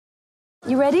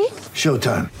You ready?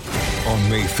 Showtime. On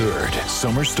May 3rd,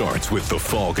 summer starts with The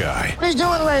Fall Guy. Let's do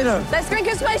it later. Let's drink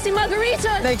a spicy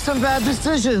margarita. Make some bad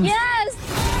decisions. Yes!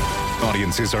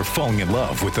 Audiences are falling in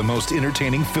love with the most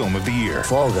entertaining film of the year.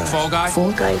 Fall Guy. Fall Guy?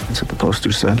 Fall guy. That's what the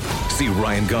poster said. See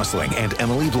Ryan Gosling and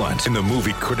Emily Blunt in the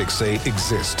movie critics say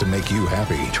exists to make you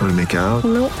happy. Trying to make it out?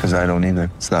 Nope. Because I don't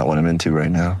either. It's not what I'm into right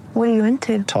now. What are you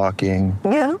into? Talking.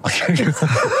 Yeah.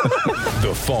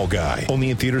 The Fall Guy.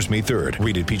 Only in theaters May 3rd.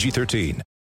 Rated PG-13.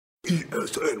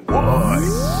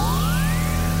 ESNY.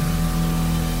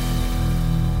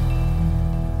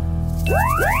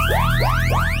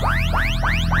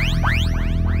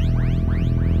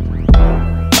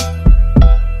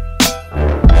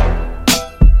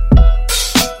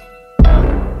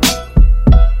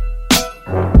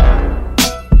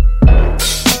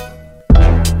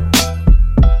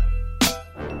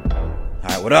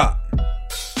 What up?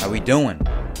 How we doing?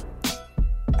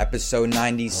 Episode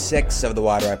 96 of the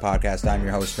Wide Right Podcast. I'm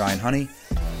your host, Ryan Honey.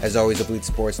 As always, of Elite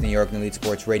Sports New York and Elite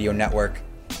Sports Radio Network.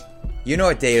 You know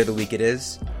what day of the week it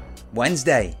is?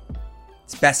 Wednesday.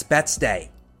 It's Best Bets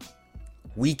Day.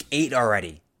 Week 8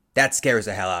 already. That scares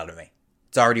the hell out of me.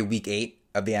 It's already week 8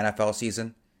 of the NFL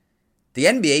season. The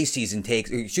NBA season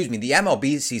the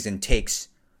MLB season takes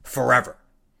forever.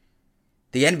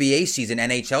 The NBA season,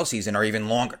 NHL season are even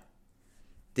longer.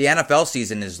 The NFL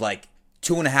season is like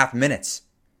 2.5 minutes.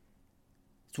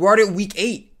 So we're already at week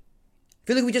 8. I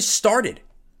feel like we just started.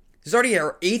 This is already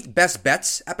our 8th Best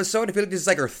Bets episode. I feel like this is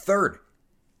like our 3rd.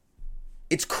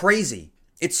 It's crazy.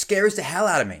 It scares the hell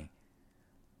out of me.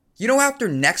 You know, after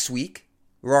next week,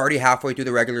 we're already halfway through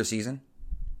the regular season.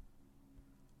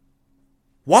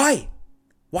 Why?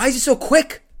 Why is it so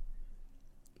quick?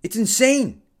 It's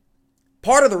insane.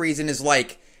 Part of the reason is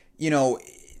like,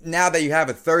 now that you have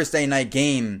a Thursday night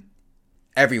game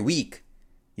every week,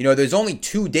 there's only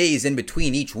 2 days in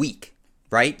between each week,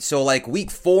 right? So like week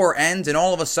 4 ends and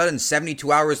all of a sudden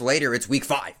 72 hours later, it's week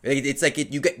 5. It's like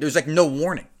there's like no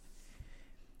warning.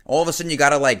 All of a sudden you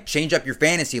got to like change up your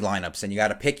fantasy lineups and you got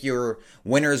to pick your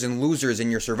winners and losers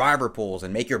in your survivor pools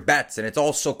and make your bets. And it's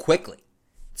all so quickly.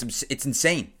 It's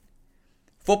insane.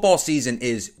 Football season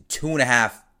is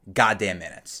 2.5 goddamn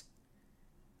minutes.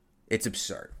 It's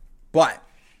absurd. But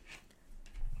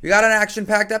we got an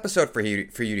action-packed episode for you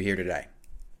to hear today.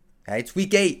 Okay, it's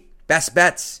week 8. Best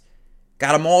bets.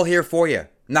 Got them all here for you.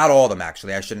 Not all of them,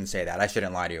 actually. I shouldn't say that. I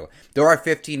shouldn't lie to you. There are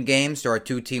 15 games. There are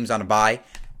 2 teams on a bye.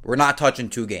 We're not touching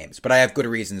 2 games, but I have good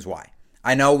reasons why.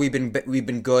 I know we've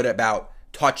been good about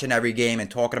touching every game and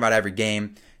talking about every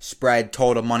game, spread,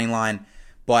 total, money line,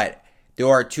 but there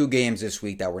are 2 games this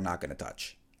week that we're not going to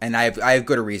touch. And I have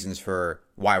good reasons for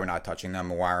why we're not touching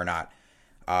them and why we're not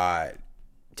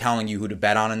telling you who to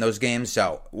bet on in those games,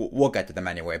 so we'll get to them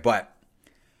anyway. But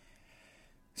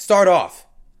start off,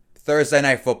 Thursday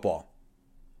Night Football.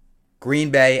 Green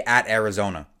Bay at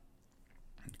Arizona.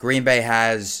 Green Bay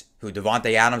has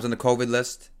Devontae Adams on the COVID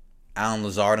list, Allen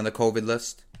Lazard on the COVID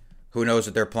list. Who knows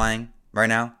what they're playing right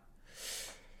now?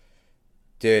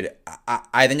 Dude,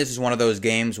 I think this is one of those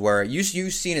games where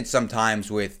you've seen it sometimes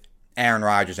with Aaron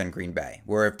Rodgers and Green Bay,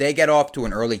 where if they get off to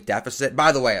an early deficit,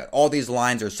 by the way, all these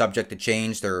lines are subject to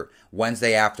change. They're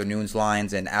Wednesday afternoons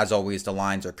lines, and as always, the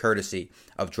lines are courtesy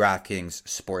of DraftKings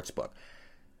Sportsbook.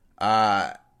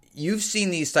 You've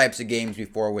seen these types of games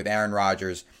before with Aaron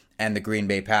Rodgers and the Green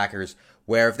Bay Packers,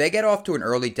 where if they get off to an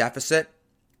early deficit,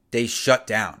 they shut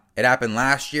down. It happened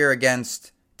last year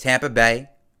against Tampa Bay.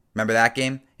 Remember that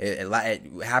game? It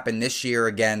happened this year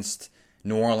against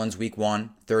New Orleans week 1,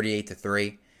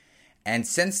 38-3. And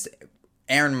since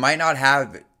Aaron might not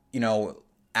have,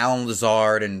 Allen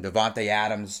Lazard and Devontae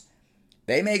Adams,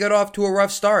 they may get off to a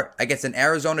rough start against an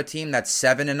Arizona team that's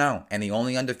 7-0 and the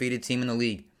only undefeated team in the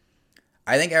league.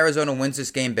 I think Arizona wins this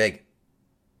game big.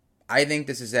 I think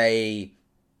this is a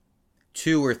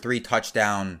 2 or 3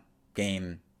 touchdown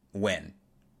game win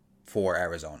for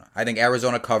Arizona. I think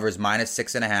Arizona covers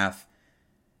 -6.5.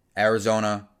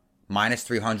 Arizona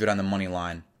 -300 on the money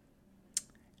line.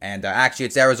 And actually,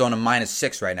 it's Arizona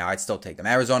 -6 right now. I'd still take them.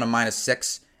 Arizona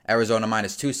 -6, Arizona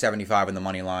 -275 in the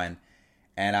money line.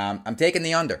 And I'm taking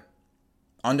the under.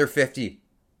 Under 50.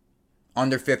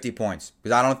 Under 50 points.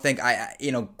 Because I don't think,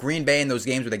 Green Bay in those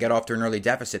games where they get off to an early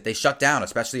deficit, they shut down,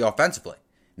 especially offensively.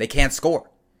 They can't score.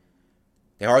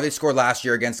 They hardly scored last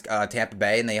year against Tampa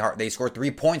Bay, and they scored 3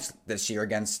 points this year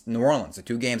against New Orleans. The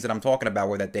 2 games that I'm talking about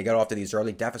where that they get off to these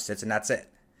early deficits, and that's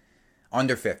it.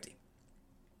 Under 50.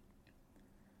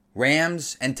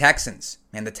 Rams and Texans.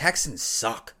 Man, the Texans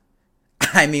suck.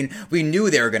 I mean, we knew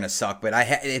they were going to suck, but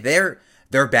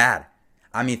they're bad.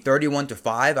 I mean,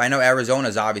 31-5. I know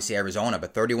Arizona's obviously Arizona,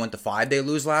 but 31-5 they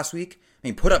lose last week.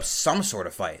 mean, put up some sort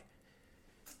of fight.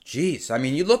 Jeez. I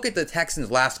mean, you look at the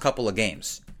Texans' last couple of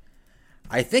games.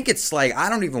 I think it's like, I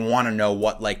don't even want to know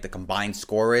what like the combined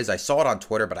score is. I saw it on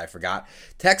Twitter, but I forgot.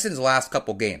 Texans' last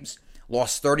couple games.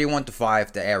 Lost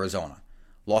 31-5 to Arizona.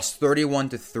 Lost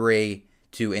 31-3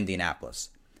 to Indianapolis.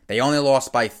 They only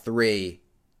lost by 3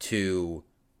 to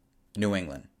New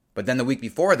England. But then the week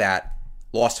before that,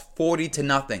 lost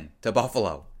 40-0 to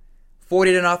Buffalo.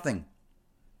 40-0.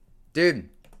 Dude,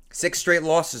 6 straight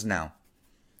losses now.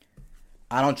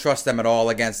 I don't trust them at all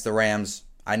against the Rams.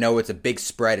 I know it's a big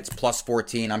spread. It's plus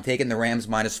 14. I'm taking the Rams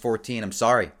minus 14. I'm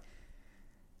sorry.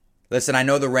 Listen, I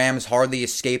know the Rams hardly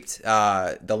escaped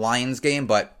the Lions game,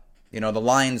 but, you know, the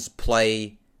Lions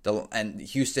play, and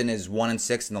Houston is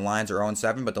 1-6 and the Lions are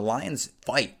 0-7, but the Lions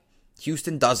fight.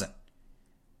 Houston doesn't.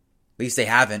 At least they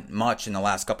haven't much in the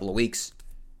last couple of weeks.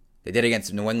 They did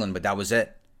against New England, but that was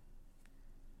it.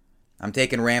 I'm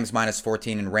taking Rams minus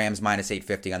 14 and Rams minus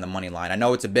 850 on the money line. I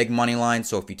know it's a big money line,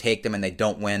 so if you take them and they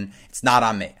don't win, it's not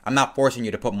on me. I'm not forcing you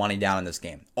to put money down in this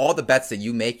game. All the bets that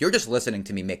you make, you're just listening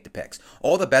to me make the picks.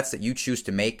 All the bets that you choose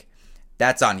to make,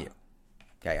 that's on you.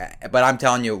 Okay, but I'm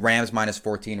telling you, Rams minus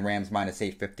 14, Rams minus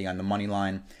 850 on the money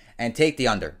line, and take the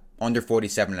under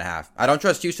 47.5. I don't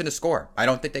trust Houston to score. I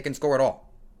don't think they can score at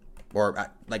all,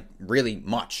 or like really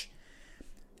much.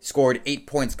 Scored 8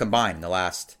 points combined in the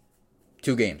last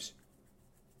 2 games.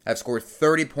 Have scored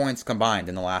 30 points combined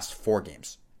in the last 4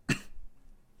 games.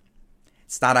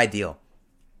 It's not ideal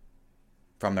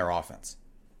from their offense.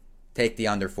 Take the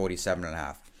under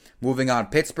 47.5. Moving on,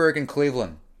 Pittsburgh and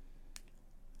Cleveland.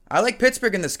 I like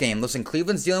Pittsburgh in this game. Listen,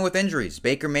 Cleveland's dealing with injuries.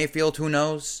 Baker Mayfield, who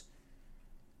knows?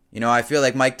 You know, I feel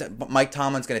like Mike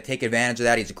Tomlin's going to take advantage of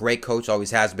that. He's a great coach, always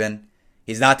has been.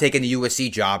 He's not taking the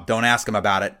USC job. Don't ask him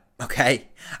about it, okay?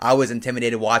 I was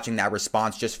intimidated watching that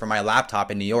response just from my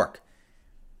laptop in New York.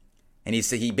 And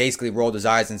he basically rolled his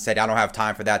eyes and said, I don't have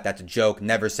time for that. That's a joke.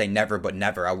 Never say never, but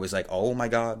never. I was like, oh my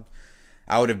God.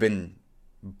 I would have been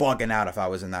bugging out if I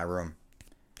was in that room.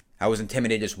 I was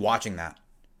intimidated just watching that.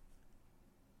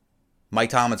 Mike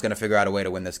Tomlin's going to figure out a way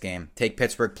to win this game. Take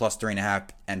Pittsburgh plus 3.5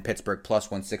 and Pittsburgh plus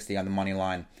 160 on the money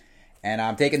line. And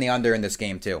I'm taking the under in this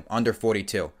game too. Under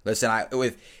 42. Listen,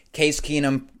 with Case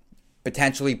Keenum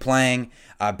potentially playing,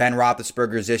 Ben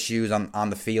Roethlisberger's issues on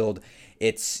the field,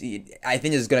 I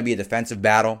think this is going to be a defensive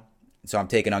battle, so I'm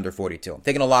taking under 42. I'm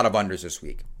taking a lot of unders this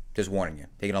week. Just warning you.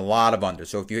 Taking a lot of unders.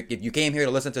 So if you came here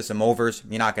to listen to some overs,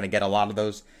 you're not going to get a lot of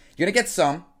those. You're going to get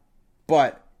some,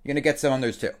 but you're going to get some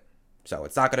unders too. So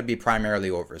it's not going to be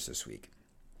primarily overs this week.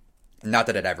 Not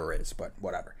that it ever is, but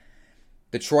whatever.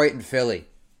 Detroit and Philly.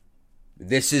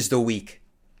 This is the week.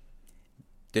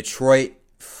 Detroit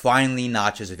finally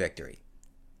notches a victory.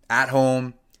 At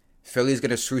home, Philly's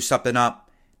going to screw something up.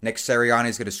 Nick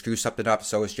Sirianni's going to screw something up.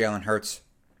 So is Jalen Hurts.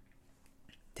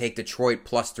 Take Detroit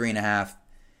plus 3.5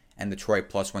 and Detroit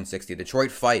plus 160. Detroit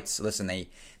fights. Listen, they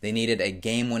needed a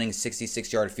game-winning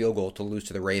 66-yard field goal to lose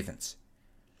to the Ravens.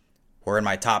 Who are in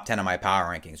my top 10 of my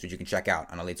power rankings, which you can check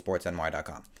out on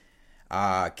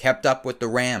EliteSportsNY.com. Kept up with the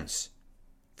Rams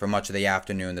for much of the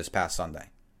afternoon this past Sunday.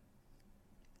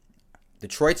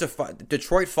 Detroit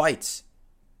fights.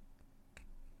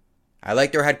 I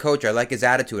like their head coach. I like his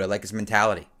attitude. I like his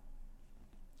mentality.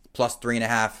 Plus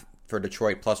 3.5 for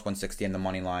Detroit, plus 160 in the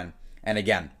money line. And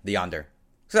again, the under.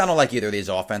 Because I don't like either of these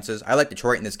offenses. I like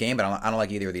Detroit in this game, but I don't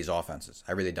like either of these offenses.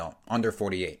 I really don't. Under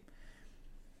 48.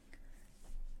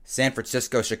 San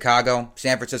Francisco, Chicago.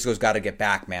 San Francisco's got to get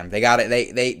back, man. They got it.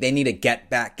 They need a get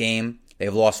back game.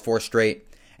 They've lost 4 straight,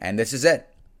 and this is it.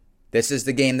 This is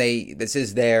the game. This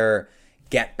is their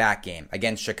get back game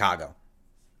against Chicago.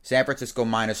 San Francisco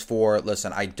 -4.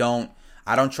 Listen, I don't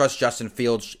trust Justin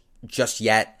Fields just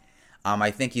yet.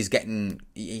 I think he's getting.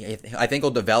 I think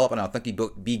he'll develop, and I think he'll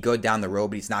be good down the road,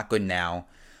 but he's not good now.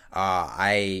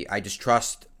 I just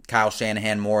trust Kyle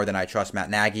Shanahan more than I trust Matt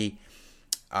Nagy.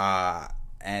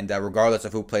 And regardless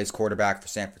of who plays quarterback for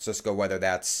San Francisco, whether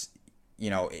that's,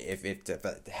 if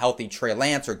a healthy Trey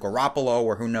Lance or Garoppolo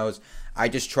or who knows, I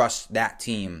just trust that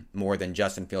team more than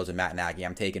Justin Fields and Matt Nagy.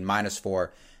 I'm taking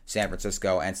 -4 San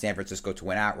Francisco and San Francisco to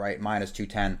win outright,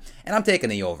 -210. And I'm taking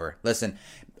the over. Listen,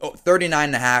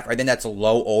 39.5, I think that's a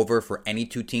low over for any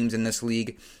two teams in this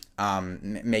league.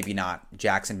 Maybe not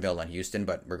Jacksonville and Houston,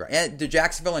 but the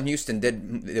Jacksonville and Houston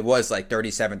it was like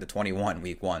 37-21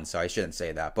 week 1, so I shouldn't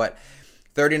say that. But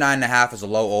 39.5 is a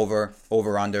low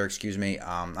over-under, excuse me.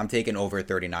 I'm taking over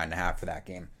 39.5 for that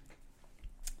game.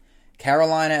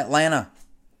 Carolina, Atlanta.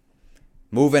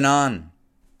 Moving on.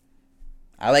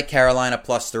 I like Carolina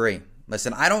 +3.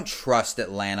 Listen, I don't trust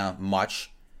Atlanta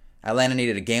much. Atlanta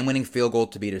needed a game-winning field goal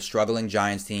to beat a struggling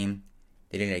Giants team.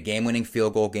 They needed a game-winning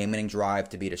field goal, game-winning drive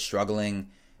to beat a struggling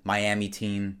Miami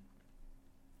team.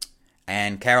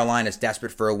 And Carolina's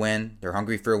desperate for a win. They're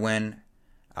hungry for a win.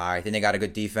 I think they got a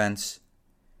good defense.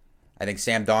 I think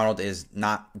Sam Darnold is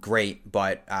not great,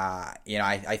 but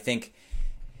I think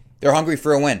they're hungry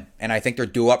for a win, and I think they're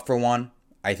due up for one.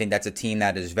 I think that's a team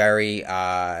that is very,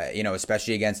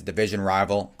 especially against a division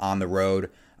rival on the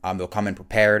road, they'll come in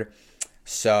prepared.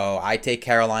 So I take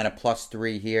Carolina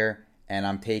 +3 here, and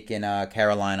I'm taking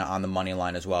Carolina on the money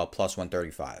line as well,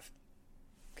 +135.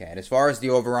 Okay, and as far as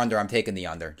the over/under, I'm taking the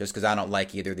under, just because I don't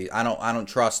like either of these. I don't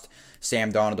trust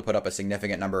Sam Darnold to put up a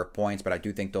significant number of points, but I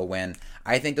do think they'll win.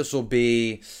 I think this will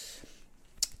be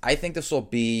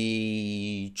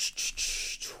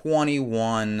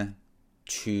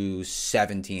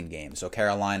 21-17 game. So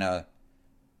Carolina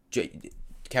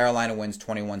wins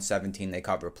 21-17. They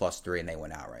cover +3 and they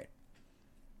win outright.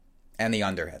 And the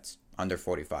under hits, under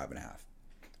 45.5.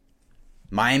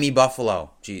 Miami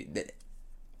Buffalo. Gee,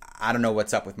 I don't know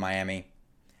what's up with Miami.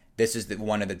 This is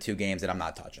one of the two games that I'm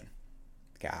not touching.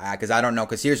 Okay, because I don't know.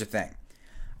 Because here's the thing.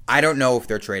 I don't know if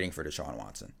they're trading for Deshaun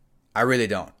Watson. I really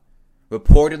don't.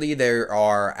 Reportedly, there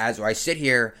are, as I sit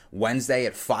here Wednesday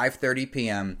at 5:30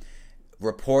 p.m.,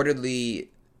 reportedly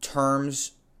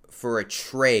terms for a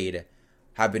trade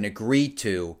have been agreed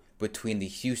to between the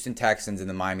Houston Texans and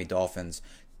the Miami Dolphins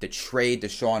to trade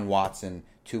Deshaun Watson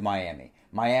to Miami.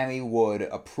 Watson would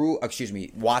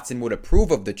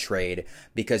approve of the trade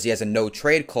because he has a no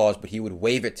trade clause, but he would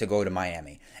waive it to go to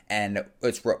Miami. And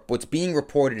what's being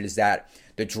reported is that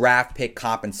the draft pick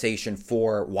compensation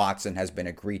for Watson has been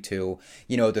agreed to.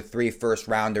 The 3 first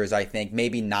rounders, I think,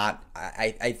 maybe not.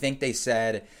 I think they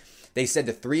said the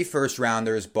 3 first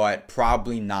rounders, but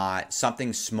probably not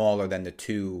something smaller than the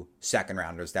 2 second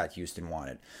rounders that Houston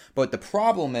wanted. But the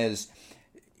problem is,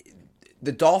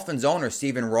 the Dolphins owner,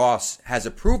 Stephen Ross, has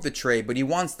approved the trade, but he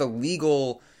wants the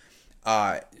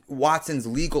Watson's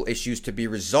legal issues to be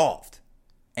resolved.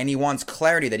 And he wants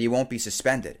clarity that he won't be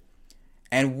suspended.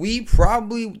 And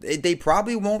they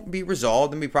probably won't be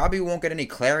resolved, and we probably won't get any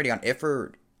clarity on if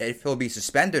he'll be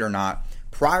suspended or not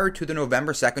prior to the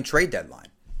November 2nd trade deadline.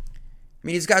 I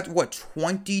mean, he's got,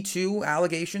 22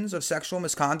 allegations of sexual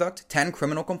misconduct, 10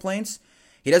 criminal complaints.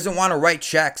 He doesn't want to write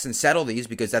checks and settle these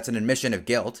because that's an admission of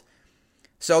guilt.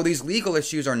 So these legal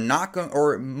issues are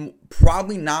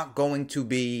probably not going to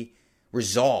be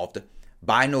resolved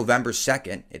by November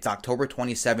 2nd. It's October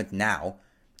 27th now.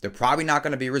 They're probably not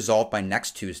going to be resolved by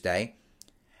next Tuesday.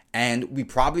 And we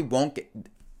probably won't get,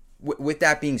 with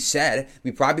that being said,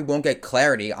 we probably won't get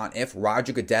clarity on if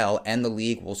Roger Goodell and the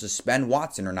league will suspend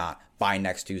Watson or not by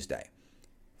next Tuesday.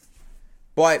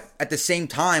 But at the same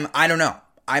time, I don't know.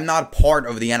 I'm not a part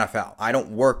of the NFL. I don't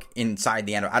work inside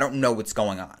the NFL. I don't know what's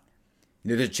going on.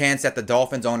 There's a chance that the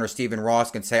Dolphins owner, Stephen Ross,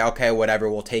 can say, okay, whatever,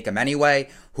 we'll take him anyway.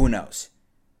 Who knows?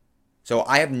 So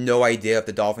I have no idea if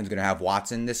the Dolphins are going to have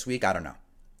Watson this week. I don't know.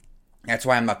 That's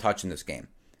why I'm not touching this game.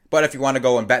 But if you want to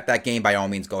go and bet that game, by all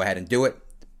means, go ahead and do it.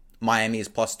 Miami is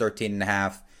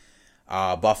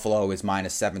 +13.5. Buffalo is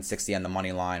 -760 on the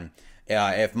money line.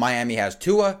 If Miami has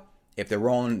Tua, if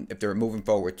they're moving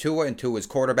forward with Tua, and Tua is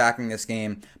quarterbacking this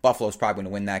game, Buffalo's probably going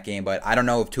to win that game. But I don't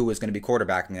know if Tua is going to be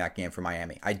quarterbacking that game for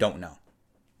Miami. I don't know.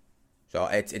 So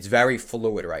it's very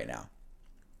fluid right now.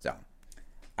 So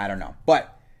I don't know.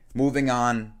 But moving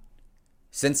on,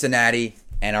 Cincinnati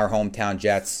and our hometown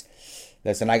Jets.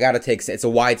 Listen, I got to take, it's a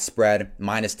wide spread,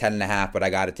 -10.5, but I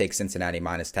got to take Cincinnati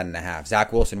 -10.5.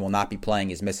 Zach Wilson will not be playing.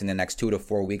 He's missing the next 2 to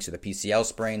 4 weeks of the PCL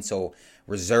sprain. So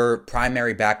reserve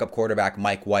primary backup quarterback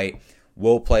Mike White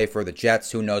will play for the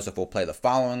Jets. Who knows if we'll play the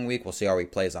following week. We'll see how he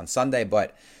plays on Sunday.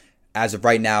 But as of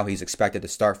right now, he's expected to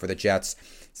start for the Jets.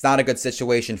 It's not a good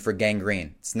situation for Gang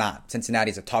Green. It's not.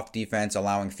 Cincinnati's a tough defense,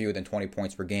 allowing fewer than 20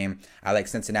 points per game. I like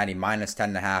Cincinnati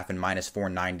 -10.5 and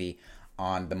 -490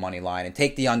 on the money line. And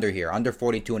take the under here, under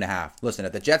 42.5. Listen,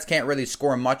 if the Jets can't really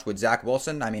score much with Zach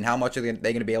Wilson, I mean, how much are they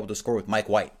going to be able to score with Mike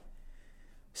White?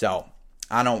 So,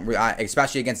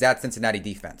 especially against that Cincinnati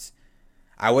defense.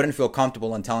 I wouldn't feel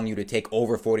comfortable in telling you to take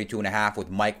over 42.5 with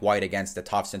Mike White against the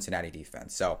tough Cincinnati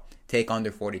defense. So, take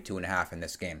under 42.5 in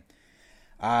this game.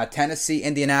 Tennessee,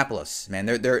 Indianapolis. Man,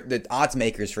 they're the odds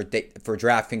makers for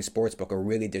DraftKings Sportsbook are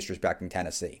really disrespecting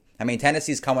Tennessee. I mean,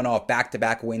 Tennessee's coming off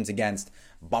back-to-back wins against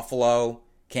Buffalo,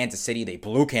 Kansas City. They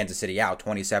blew Kansas City out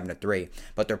 27-3,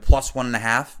 but they're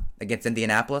 +1.5 against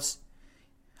Indianapolis.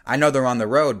 I know they're on the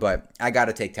road, but I got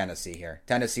to take Tennessee here.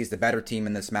 Tennessee's the better team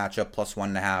in this matchup,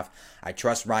 +1.5. I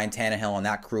trust Ryan Tannehill and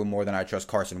that crew more than I trust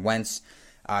Carson Wentz.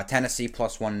 Tennessee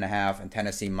 +1.5 and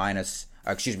Tennessee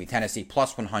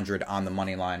 +100 on the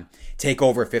money line. Take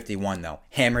over 51 though.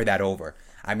 Hammer that over.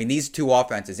 I mean, these two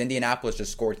offenses, Indianapolis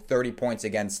just scored 30 points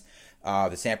against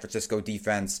the San Francisco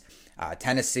defense.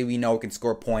 Tennessee, we know, can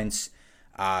score points.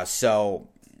 So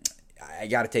I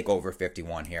got to take over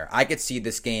 51 here. I could see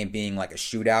this game being like a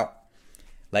shootout.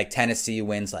 Like Tennessee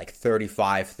wins like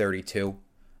 35-32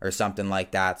 or something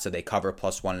like that. So they cover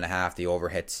plus 1.5. The over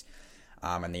hits.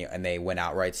 And they win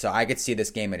outright. So I could see this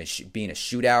game being a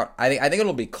shootout. I think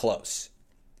it'll be close.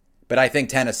 But I think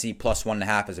Tennessee plus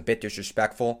 1.5 is a bit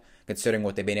disrespectful considering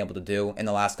what they've been able to do in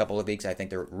the last couple of weeks. I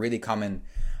think they're really coming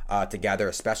together,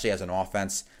 especially as an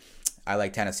offense. I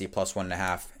like Tennessee plus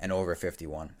 1.5 and over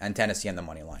 51. And Tennessee on the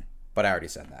money line. But I already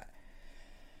said that.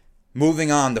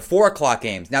 Moving on, the 4 o'clock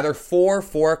games. Now, there are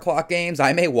 4 o'clock games.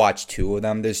 I may watch 2 of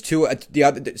them. There's 2.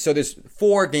 So there's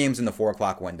 4 games in the 4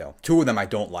 o'clock window. 2 of them I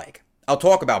don't like. I'll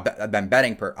talk about them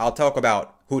betting I'll talk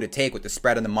about who to take with the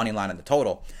spread and the money line and the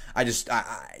total.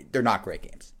 They're not great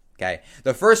games. Okay.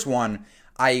 The first one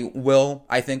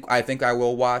I think I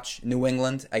will watch New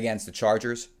England against the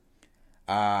Chargers.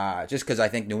 Just because I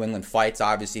think New England fights.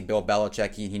 Obviously, Bill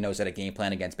Belichick, he knows how to game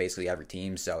plan against basically every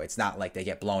team, so it's not like they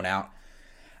get blown out.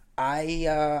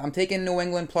 I'm taking New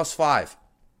England plus 5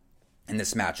 in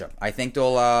this matchup. I think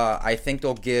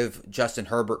they'll give Justin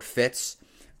Herbert fits,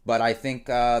 but I think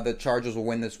the Chargers will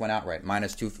win this one outright.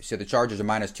 -2. So the Chargers are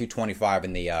 -225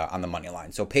 in the on the money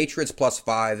line. So Patriots plus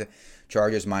 5,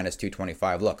 Chargers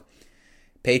 -225. Look,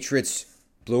 Patriots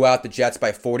blew out the Jets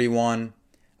by 41.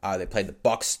 They played the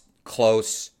Bucs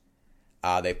close.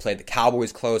 They played the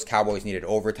Cowboys close. Cowboys needed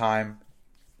overtime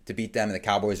to beat them, and the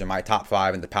Cowboys are my top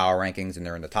 5 in the power rankings, and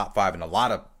they're in the top 5 in a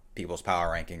lot of people's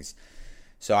power rankings.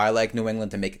 So I like New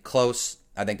England to make it close.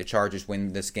 I think the Chargers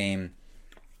win this game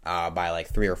by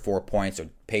like 3 or 4 points. So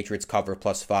Patriots cover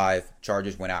plus 5.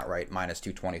 Chargers win outright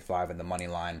 -225 in the money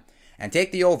line, and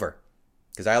take the over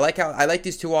because I like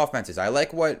these two offenses. I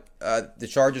like what the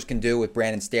Chargers can do with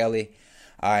Brandon Staley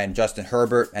and Justin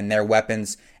Herbert and their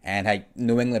weapons. And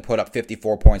New England put up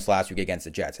 54 points last week against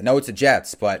the Jets. I know it's the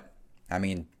Jets, but I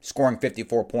mean, scoring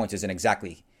 54 points isn't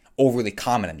exactly overly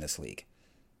common in this league.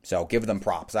 So give them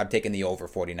props. I'm taking the over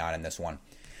 49 in this one.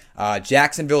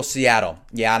 Jacksonville, Seattle.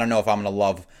 Yeah, I don't know if I'm going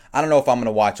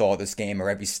to watch all of this game or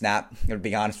every snap, to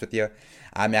be honest with you.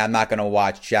 I mean, I'm not going to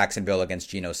watch Jacksonville against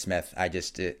Geno Smith. I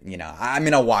just,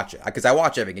 I'll watch it because I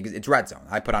watch everything. It's Red Zone.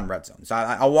 I put on Red Zone. So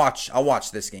I'll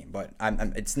watch this game, but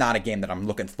it's not a game that I'm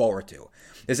looking forward to.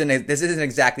 This isn't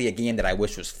exactly a game that I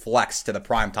wish was flexed to the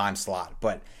primetime slot,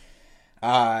 but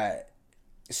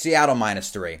Seattle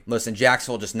 -3. Listen,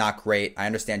 Jacksonville just not great. I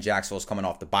understand Jacksonville's coming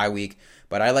off the bye week,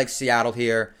 but I like Seattle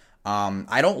here.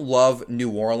 I don't love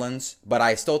New Orleans, but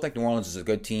I still think New Orleans is a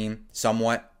good team,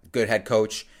 somewhat. Good head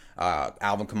coach,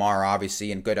 Alvin Kamara,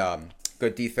 obviously, and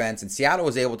good defense. And Seattle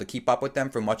was able to keep up with them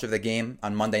for much of the game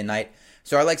on Monday night.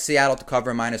 So I like Seattle to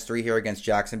cover -3 here against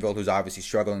Jacksonville, who's obviously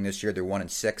struggling this year. They're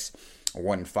 1-6, or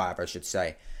 1-5, I should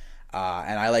say.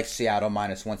 And I like Seattle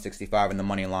 -165 in the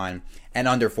money line and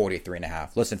under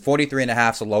 43.5. Listen,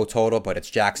 43.5 is a low total, but it's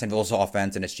Jacksonville's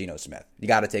offense and it's Geno Smith. You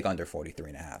got to take under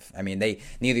 43.5. I mean, neither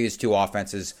of these two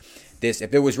offenses.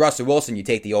 If it was Russell Wilson, you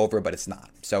take the over, but it's not.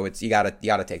 So you got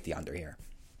to take the under here.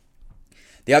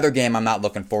 The other game I'm not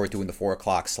looking forward to in the 4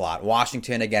 o'clock slot: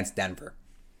 Washington against Denver.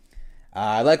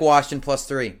 I like Washington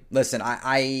 +3. Listen,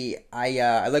 I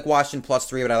like Washington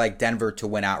 +3, but I like Denver to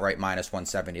win outright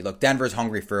 -170. Look, Denver's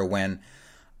hungry for a win,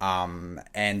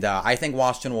 and I think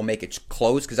Washington will make it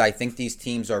close because I think these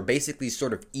teams are basically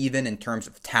sort of even in terms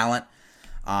of talent.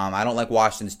 I don't like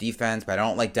Washington's defense, but I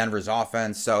don't like Denver's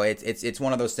offense. So it's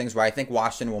one of those things where I think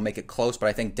Washington will make it close, but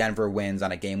I think Denver wins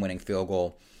on a game-winning field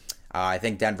goal. I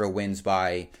think Denver wins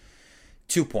by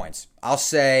 2 points. I'll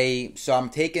say, so I'm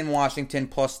taking Washington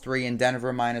 +3 and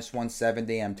Denver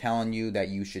 -170. I'm telling you that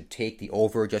you should take the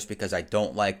over just because I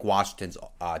don't like Washington's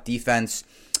defense.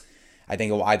 I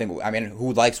mean,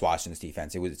 who likes Washington's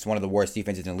defense? It's one of the worst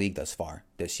defenses in the league thus far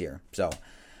this year. So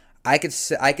I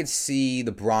could see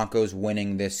the Broncos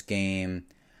winning this game.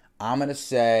 I'm going to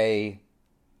say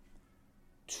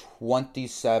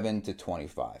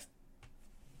 27-25.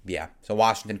 Yeah, so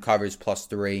Washington covers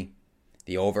 +3.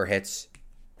 The over hits.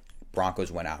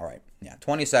 Broncos win outright. Yeah,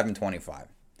 27-25. I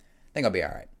think I'll be all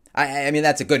right. I mean,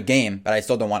 that's a good game, but I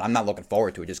still I'm not looking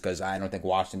forward to it just because I don't think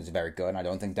Washington is very good, and I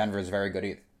don't think Denver is very good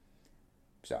either.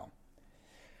 So,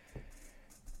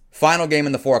 final game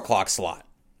in the 4 o'clock slot.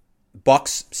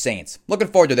 Bucks, Saints. Looking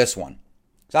forward to this one.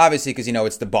 So obviously, because,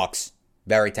 it's the Bucks.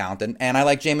 Very talented, and I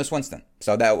like Jameis Winston.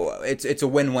 So it's a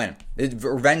win-win. It's a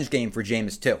revenge game for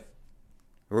Jameis, too.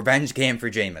 A revenge game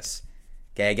for Jameis.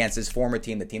 Okay, against his former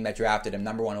team, the team that drafted him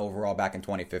 #1 overall back in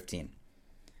 2015.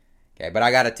 Okay, but I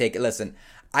got to take it. Listen,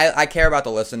 I care about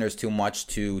the listeners too much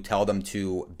to tell them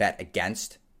to bet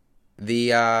against the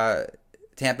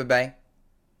Tampa Bay.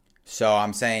 So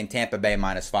I'm saying Tampa Bay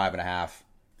minus 5.5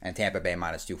 and Tampa Bay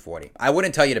minus 240. I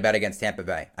wouldn't tell you to bet against Tampa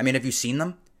Bay. I mean, have you seen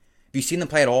them? Have you seen them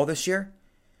play at all this year?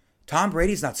 Tom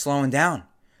Brady's not slowing down.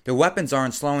 Their weapons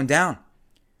aren't slowing down.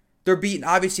 They're beating,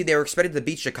 obviously they were expected to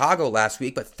beat Chicago last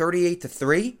week, but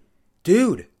 38-3?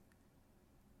 Dude.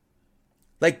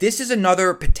 Like, this is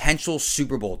another potential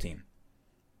Super Bowl team.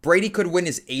 Brady could win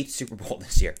his 8th Super Bowl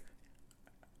this year.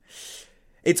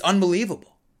 It's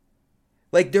unbelievable.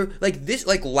 Like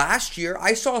last year,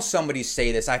 I saw somebody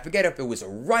say this. I forget if it was a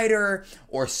writer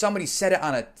or somebody said it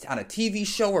on a TV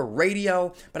show or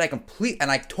radio, but I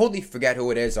totally forget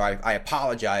who it is, or I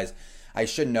apologize. I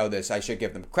should know this. I should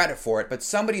give them credit for it. But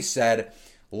somebody said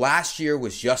last year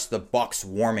was just the Bucs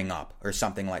warming up, or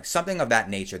something of that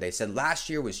nature. They said last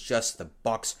year was just the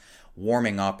Bucs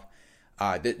warming up.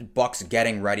 The Bucs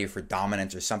getting ready for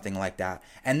dominance or something like that.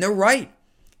 And they're right.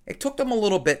 It took them a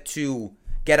little bit to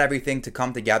get everything to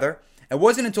come together. It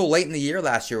wasn't until late in the year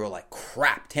last year we're like,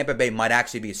 crap, Tampa Bay might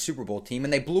actually be a Super Bowl team.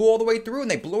 And they blew all the way through, and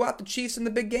they blew out the Chiefs in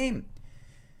the big game.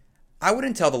 I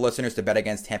wouldn't tell the listeners to bet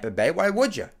against Tampa Bay. Why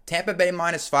would you? Tampa Bay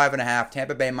minus 5.5,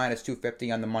 Tampa Bay minus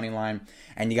 250 on the money line.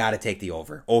 And you got to take the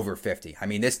over 50. I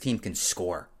mean, this team can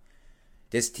score.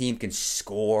 This team can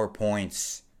score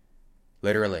points.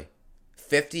 Literally.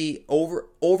 50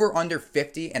 over under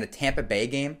 50 in a Tampa Bay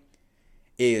game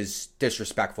is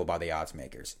disrespectful by the odds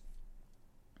makers.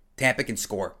 Tampa can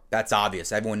score. That's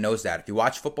obvious. Everyone knows that. If you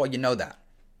watch football, you know that.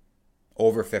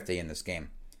 Over 50 in this game.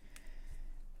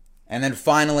 And then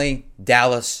finally,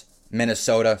 Dallas,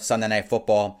 Minnesota, Sunday Night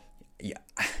Football. Yeah,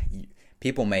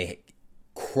 people may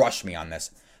crush me on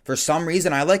this. For some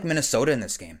reason, I like Minnesota in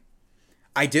this game.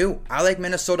 I do. I like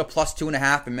Minnesota plus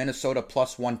 2.5 and Minnesota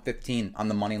plus 115 on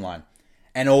the money line.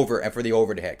 And for the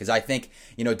over to hit. Because I think,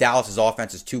 Dallas's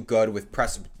offense is too good with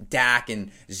Dak and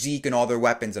Zeke and all their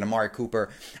weapons and Amari Cooper.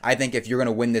 I think if you're going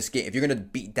to win this game, if you're going to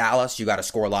beat Dallas, you got to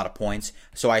score a lot of points.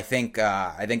 So I think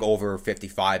over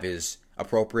 55 is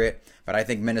appropriate. But I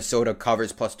think Minnesota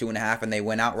covers plus 2.5 and they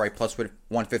win outright plus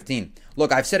 115.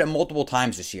 Look, I've said it multiple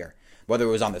times this year. Whether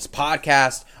it was on this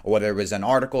podcast or whether it was in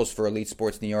articles for Elite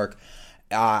Sports New York.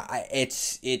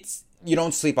 You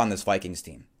don't sleep on this Vikings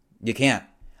team. You can't.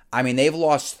 I mean, they've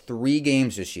lost 3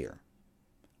 games this year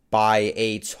by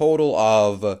a total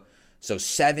of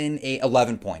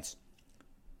 11 points.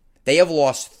 They have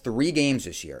lost 3 games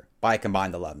this year by a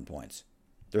combined 11 points.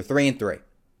 They're 3-3.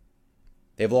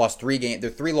 They've lost 3 games. Their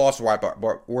 3 losses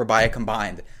were by a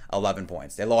combined 11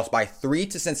 points. They lost by 3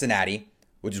 to Cincinnati,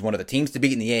 which is one of the teams to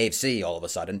beat in the AFC all of a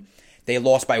sudden. They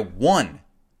lost by 1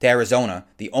 to Arizona,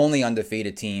 the only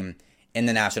undefeated team in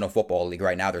the National Football League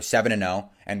right now. They're 7-0,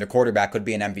 and their quarterback could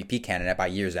be an MVP candidate by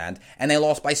year's end. And they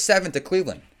lost by 7 to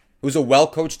Cleveland, who's a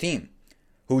well-coached team,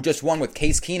 who just won with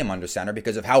Case Keenum under center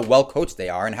because of how well-coached they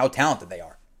are and how talented they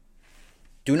are.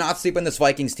 Do not sleep on this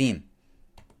Vikings team.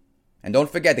 And don't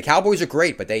forget, the Cowboys are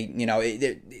great, but they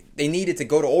needed to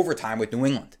go to overtime with New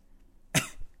England.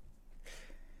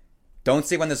 Don't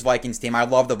sleep on this Vikings team. I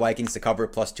love the Vikings to cover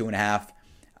plus 2.5.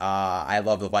 I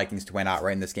love the Vikings to win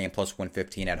outright in this game, plus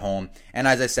 115 at home. And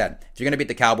as I said, if you're going to beat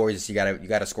the Cowboys, you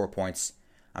gotta score points.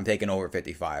 I'm taking over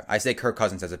 55. I say Kirk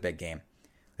Cousins has a big game.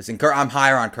 Listen, I'm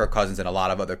higher on Kirk Cousins than a lot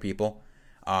of other people.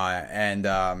 And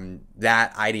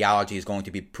that ideology is going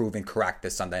to be proven correct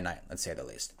this Sunday night, let's say the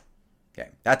least. Okay,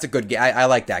 that's a good game. I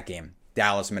like that game.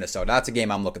 Dallas, Minnesota. That's a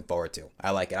game I'm looking forward to.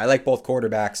 I like it. I like both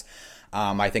quarterbacks.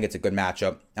 I think it's a good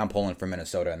matchup. I'm pulling for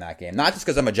Minnesota in that game. Not just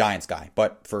because I'm a Giants guy,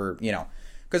 but for,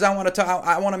 because I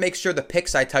want to make sure the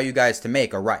picks I tell you guys to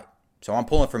make are right. So I'm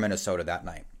pulling for Minnesota that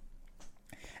night.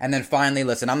 And then finally,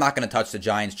 listen, I'm not going to touch the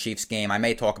Giants-Chiefs game. I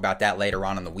may talk about that later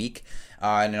on in the week in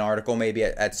an article maybe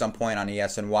at some point on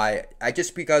ESNY.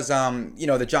 Just because,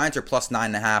 the Giants are plus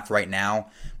 9.5 right now,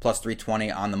 plus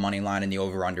 320 on the money line, and the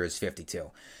over-under is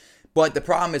 52. But the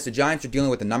problem is the Giants are dealing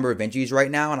with a number of injuries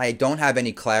right now, and I don't have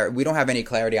any clarity. We don't have any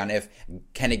clarity on if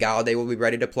Kenny Golladay will be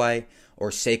ready to play, or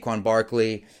Saquon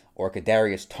Barkley, or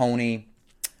Kadarius Toney,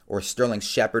 or Sterling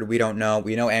Shepard. We don't know.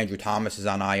 We know Andrew Thomas is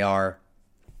on IR.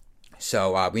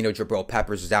 So we know Jabril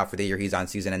Peppers is out for the year. He's on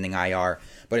season-ending IR.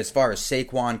 But as far as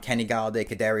Saquon, Kenny Golladay,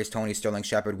 Kadarius Toney, Sterling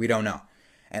Shepard, we don't know.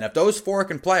 And if those 4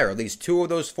 can play, or at least 2 of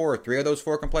those 4, or 3 of those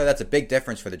 4 can play, that's a big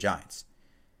difference for the Giants.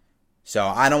 So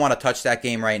I don't want to touch that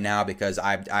game right now because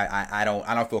I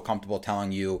don't feel comfortable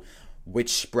telling you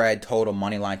which spread total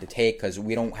money line to take because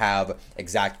we don't have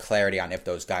exact clarity on if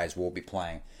those guys will be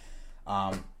playing.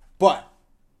 But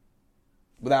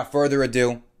without further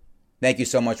ado, thank you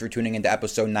so much for tuning into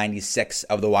episode 96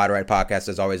 of the Wide Right Podcast.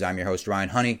 As always, I'm your host, Ryan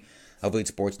Honey. of Elite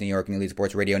Sports New York and the Elite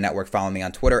Sports Radio Network. Follow me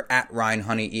on Twitter at Ryan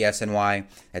Honey ESNY.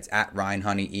 That's at Ryan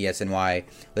Honey ESNY.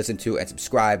 Listen to and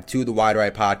subscribe to the Wide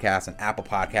Right Podcast on Apple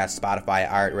Podcasts, Spotify,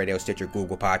 iHeartRadio, Stitcher,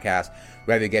 Google Podcasts,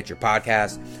 wherever you get your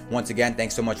podcasts. Once again,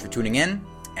 thanks so much for tuning in,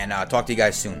 and talk to you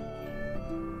guys soon.